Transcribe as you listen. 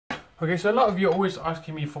Okay, so a lot of you are always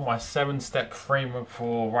asking me for my 7-step framework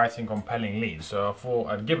for writing compelling leads, so I thought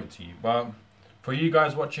I'd give it to you. But for you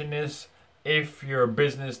guys watching this, if you're a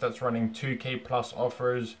business that's running 2K plus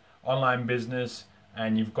offers, online business,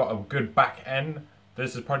 and you've got a good back end,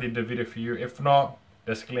 this is probably the video for you. If not,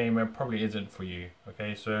 disclaimer, probably isn't for you.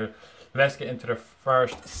 Okay, so let's get into the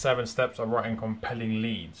first 7 steps of writing compelling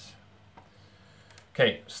leads.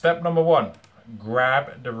 Okay, step number 1,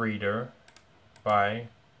 grab the reader by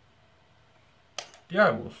the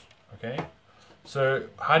eyeballs. Okay, so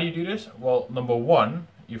how do you do this? Well, number 1,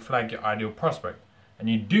 you flag your ideal prospect, and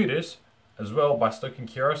you do this as well by stoking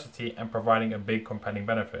curiosity and providing a big compelling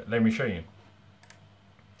benefit. Let me show you.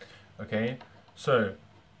 Okay, so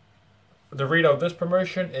the reader of this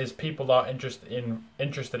promotion is people that are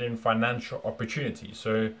interested in financial opportunities.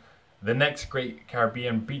 So the next great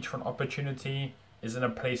Caribbean beachfront opportunity is in a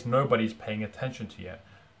place nobody's paying attention to yet.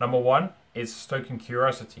 Number 1 is stoking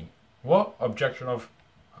curiosity. What objection of,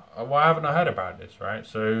 why haven't I heard about this, right?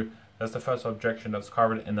 So that's the first objection that's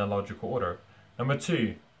covered in a logical order. Number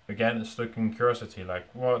 2, again, is stoking curiosity, like,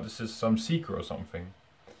 well, this is some secret or something.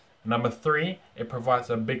 Number 3, it provides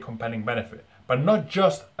a big compelling benefit, but not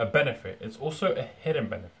just a benefit, it's also a hidden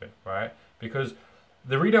benefit, right? Because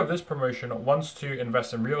the reader of this promotion wants to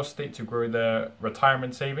invest in real estate to grow their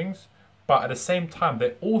retirement savings, but at the same time,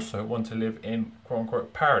 they also want to live in quote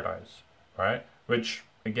unquote paradise, right? Which,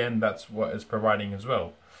 again, that's what it's providing as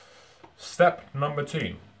well. Step number 2,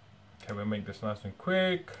 okay, we'll make this nice and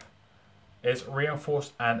quick, is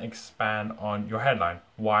reinforce and expand on your headline.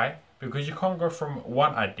 Why? Because you can't go from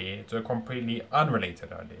one idea to a completely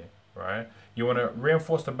unrelated idea, right? You want to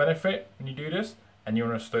reinforce the benefit when you do this, and you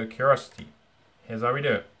want to stoke curiosity. Here's how we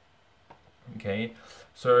do it. Okay,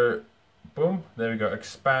 so boom, there we go,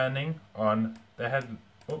 expanding on the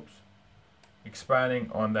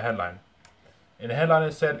expanding on the headline. In the headline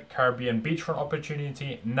it said Caribbean beachfront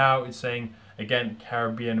opportunity. Now it's saying again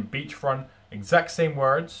Caribbean beachfront, exact same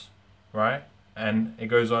words, right? And it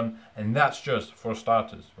goes on, and that's just for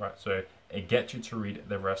starters, right? So it gets you to read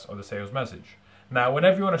the rest of the sales message. Now,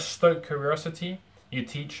 whenever you want to stoke curiosity, you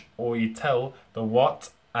teach or you tell the what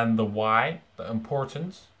and the why, the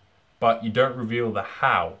importance, but you don't reveal the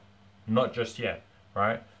how, not just yet,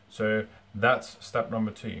 right? So that's step number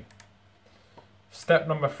 2. Step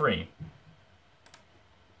number 3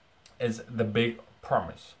 is the big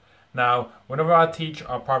promise. Now, whenever I teach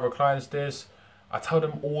our private clients this, I tell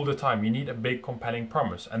them all the time, you need a big compelling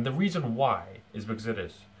promise. And the reason why is because it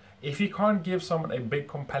is. If you can't give someone a big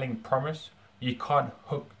compelling promise, you can't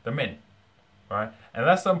hook them in, right? And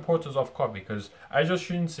that's the importance of copy, because as you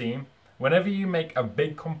shouldn't see, whenever you make a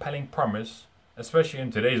big compelling promise, especially in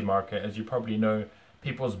today's market, as you probably know,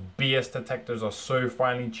 people's BS detectors are so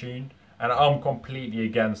finely tuned, and I'm completely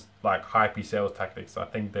against like hypey sales tactics. I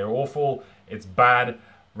think they're awful, it's bad.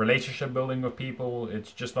 Relationship building with people,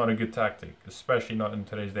 it's just not a good tactic, especially not in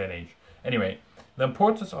today's day and age. Anyway, the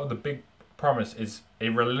importance of the big promise is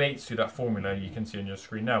it relates to that formula you can see on your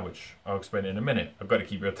screen now, which I'll explain in a minute. I've got to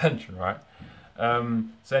keep your attention, right?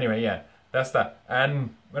 So anyway, yeah, that's that.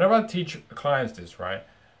 And whenever I teach clients this, right,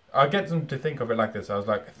 I get them to think of it like this. I was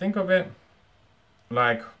like, think of it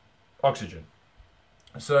like oxygen.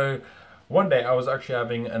 So one day I was actually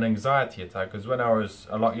having an anxiety attack, because when I was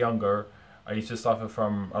a lot younger, I used to suffer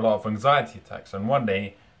from a lot of anxiety attacks. And one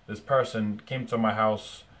day, this person came to my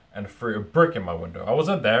house and threw a brick in my window. I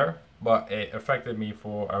wasn't there, but it affected me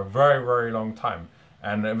for a very, very long time.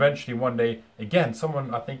 And eventually one day, again,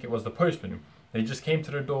 someone, I think it was the postman, they just came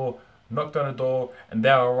to the door, knocked on the door, and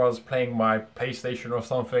there I was playing my PlayStation or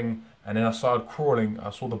something. And then I started crawling. I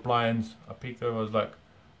saw the blinds. I peeked over. I was like,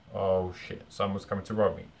 oh shit, someone's coming to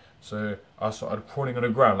rob me. So I started crawling on the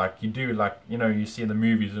ground like you do, like, you know, you see in the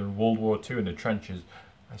movies in World War II in the trenches.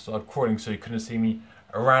 I started crawling so you couldn't see me.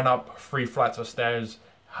 I ran up 3 flights of stairs,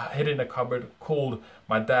 hid in the cupboard, called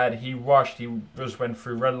my dad. He rushed, he just went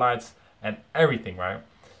through red lights and everything, right?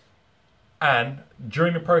 And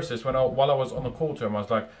during the process, while I was on the call to him, I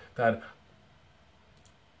was like, Dad,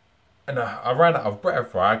 and I ran out of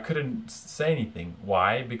breath, right? I couldn't say anything.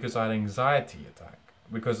 Why? Because I had an anxiety attack.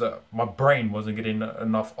 Because my brain wasn't getting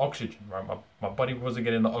enough oxygen, right? My body wasn't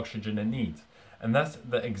getting the oxygen it needs. And that's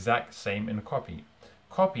the exact same in copy.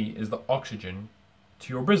 Copy is the oxygen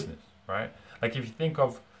to your business, right? Like if you think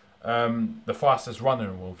of the fastest runner in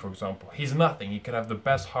the world, for example, he's nothing. He could have the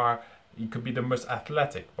best heart, he could be the most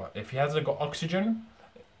athletic, but if he hasn't got oxygen,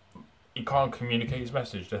 he can't communicate his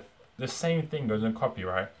message. The same thing goes in copy,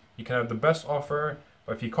 right? You can have the best offer,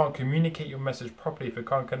 but if you can't communicate your message properly, if you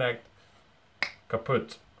can't connect,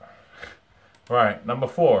 kaput. Right, number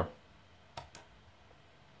 4.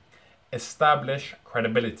 Establish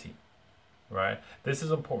credibility. right? This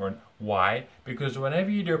is important. Why? Because whenever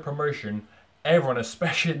you do a promotion, everyone,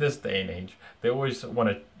 especially in this day and age,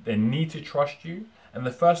 they need to trust you. And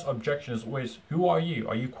the first objection is always, who are you?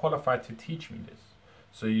 Are you qualified to teach me this?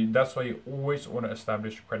 So that's why you always want to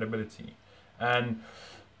establish credibility. And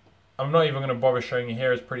I'm not even going to bother showing you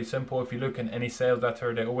here. It's pretty simple. If you look in any sales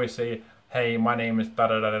letter, they always say, hey, my name is da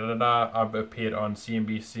da da da da da. I've appeared on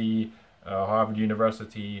CNBC, Harvard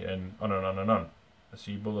University, and on and on and on.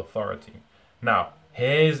 So you build authority. Now,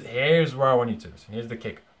 here's where I want you to listen. Here's the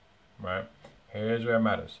kicker, right? Here's where it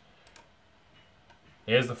matters.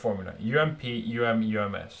 Here's the formula: UMP,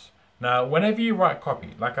 UMS. Now, whenever you write copy,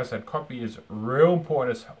 like I said, copy is real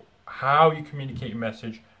important. It's how you communicate your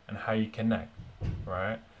message and how you connect,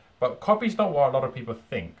 right? But copy is not what a lot of people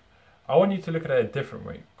think. I want you to look at it a different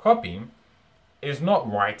way. Copy is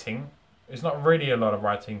not writing. It's not really a lot of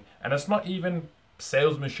writing, and it's not even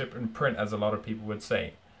salesmanship in print, as a lot of people would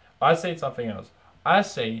say. I say it's something else. I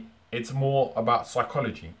say it's more about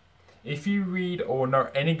psychology. If you read or know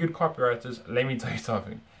any good copywriters, let me tell you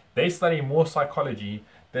something. They study more psychology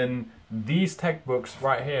than these tech books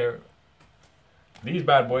right here. These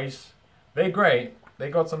bad boys, they're great. They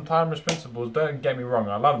got some timeless principles. Don't get me wrong,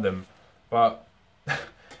 I love them. But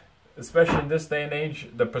especially in this day and age,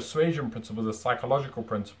 the persuasion principles, the psychological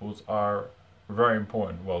principles are very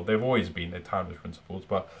important. Well, they've always been the timeless principles,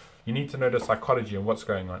 but you need to know the psychology and what's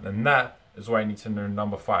going on. And that is why you need to know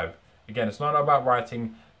number 5. Again, it's not about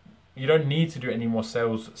writing. You don't need to do any more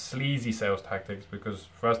sleazy sales tactics, because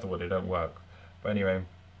first of all, they don't work. But anyway,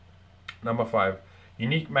 number 5,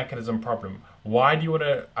 unique mechanism problem. Why do you want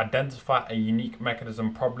to identify a unique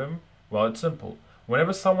mechanism problem? Well, it's simple.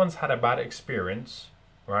 Whenever someone's had a bad experience,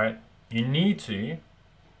 right, you need to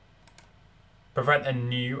prevent a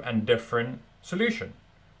new and different solution,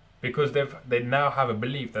 because they now have a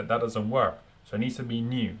belief that doesn't work. So it needs to be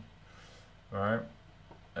new. All right.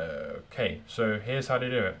 Okay, so here's how they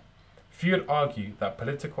do it. Few would argue that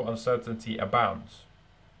political uncertainty abounds.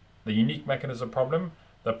 The unique mechanism problem,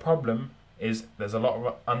 the problem is there's a lot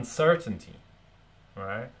of uncertainty,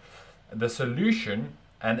 right? The solution,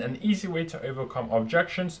 and an easy way to overcome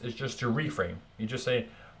objections, is just to reframe. You just say,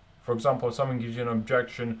 for example, if someone gives you an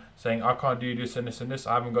objection saying, I can't do this and this and this,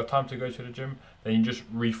 I haven't got time to go to the gym, then you just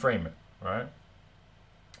reframe it, right?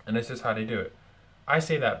 And this is how they do it. I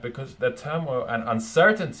say that because the turmoil and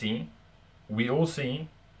uncertainty we all see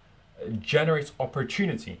generates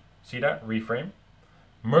opportunity. See that? Reframe.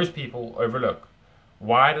 Most people overlook.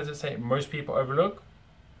 Why does it say most people overlook?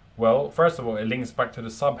 Well, first of all, it links back to the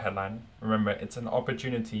sub-headline. Remember, it's an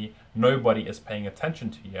opportunity nobody is paying attention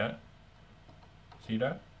to yet. See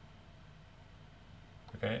that?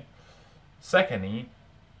 Okay. Secondly,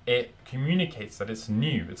 it communicates that it's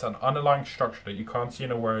new. It's an underlying structure that you can't see in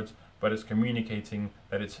the words, but it's communicating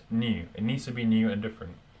that it's new. It needs to be new and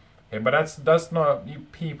different. Okay, but that's not,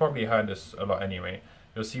 you probably heard this a lot anyway.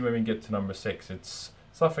 You'll see when we get to number 6, it's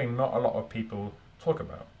something not a lot of people talk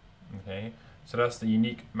about. Okay, so that's the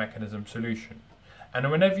unique mechanism solution. And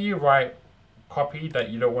whenever you write copy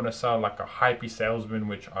that you don't want to sound like a hypey salesman,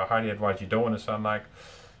 which I highly advise you don't want to sound like,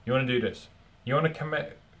 you want to do this. You want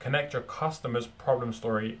to connect your customer's problem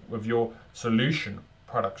story with your solution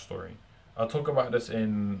product story. I'll talk about this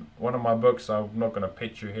in one of my books. I'm not going to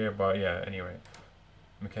pitch you here, but yeah, anyway.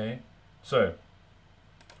 Okay, so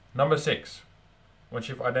number 6, once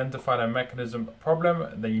you've identified a mechanism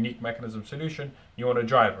problem, the unique mechanism solution, you want a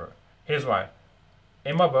driver. Here's why.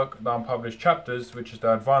 In my book, the Unpublished Chapters, which is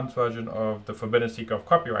the advanced version of The Forbidden Secret of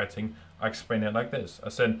Copywriting, I explain it like this. I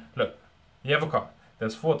said, look, you have a car.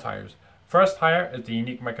 There's 4 tires. First tire is the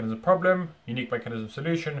unique mechanism problem, unique mechanism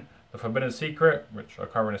solution, the forbidden secret, which I'll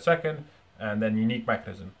cover in a second, and then unique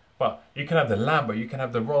mechanism. But you can have the Lambo, you can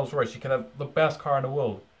have the Rolls Royce, you can have the best car in the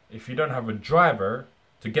world. If you don't have a driver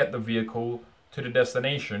to get the vehicle to the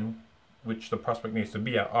destination, which the prospect needs to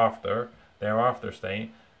be at thereafter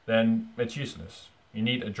stay, then it's useless. You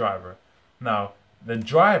need a driver. Now, the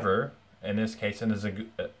driver, in this case, and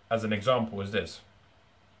as an example, is this.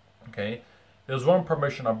 Okay, there's one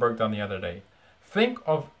promotion I broke down the other day. Think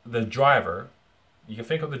of the driver. You can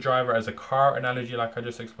think of the driver as a car analogy like I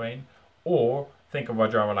just explained, or think of a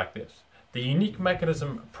driver like this. The unique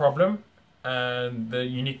mechanism problem and the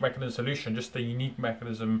unique mechanism solution, just the unique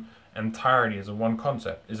mechanism entirety as a one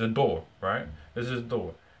concept, is a door, right? This is a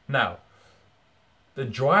door. Now, the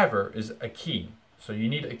driver is a key. So you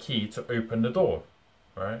need a key to open the door,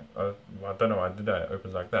 right? I don't know why I did that. It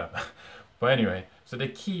opens like that. But anyway, so the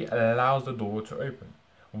key allows the door to open.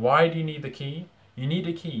 Why do you need the key? You need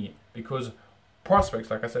a key because prospects,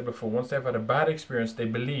 like I said before, once they've had a bad experience, they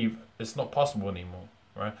believe it's not possible anymore,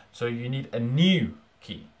 right? So you need a new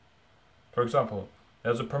key. For example,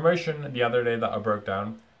 there was a promotion the other day that I broke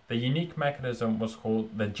down. The unique mechanism was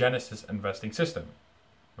called the Genesis investing system,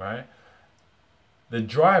 right? The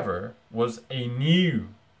driver was a new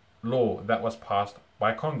law that was passed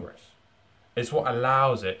by Congress. It's what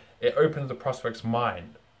allows it. It opens the prospect's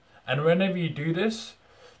mind. And whenever you do this,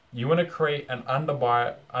 you want to create an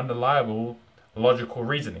undeniable logical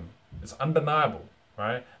reasoning. It's undeniable,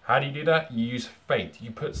 right? How do you do that? You use fate.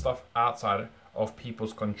 You put stuff outside of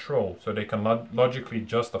people's control so they can logically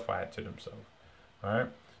justify it to themselves, right?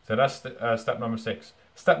 So that's step number 6.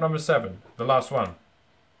 Step number 7, the last one.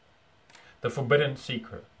 The forbidden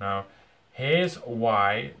secret. Now, here's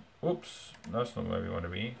why, oops, that's not where we want to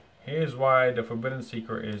be. Here's why the forbidden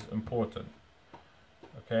secret is important,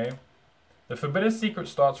 okay? The forbidden secret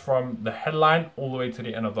starts from the headline all the way to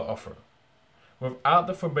the end of the offer. Without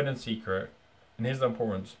the forbidden secret, and here's the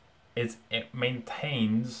importance, it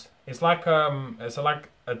maintains, it's like a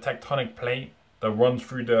tectonic plate that runs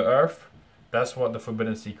through the earth. That's what the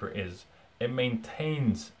forbidden secret is. It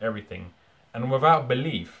maintains everything. And without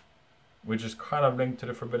belief, which is kind of linked to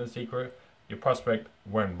the forbidden secret, your prospect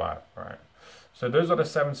won't buy, right? So those are the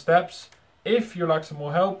 7 steps. If you like some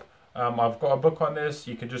more help, I've got a book on this.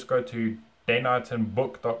 You can just go to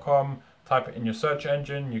daneknightonbook.com, type it in your search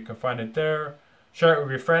engine. You can find it there. Share it with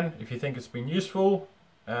your friend if you think it's been useful.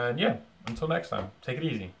 And yeah, until next time, take it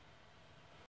easy.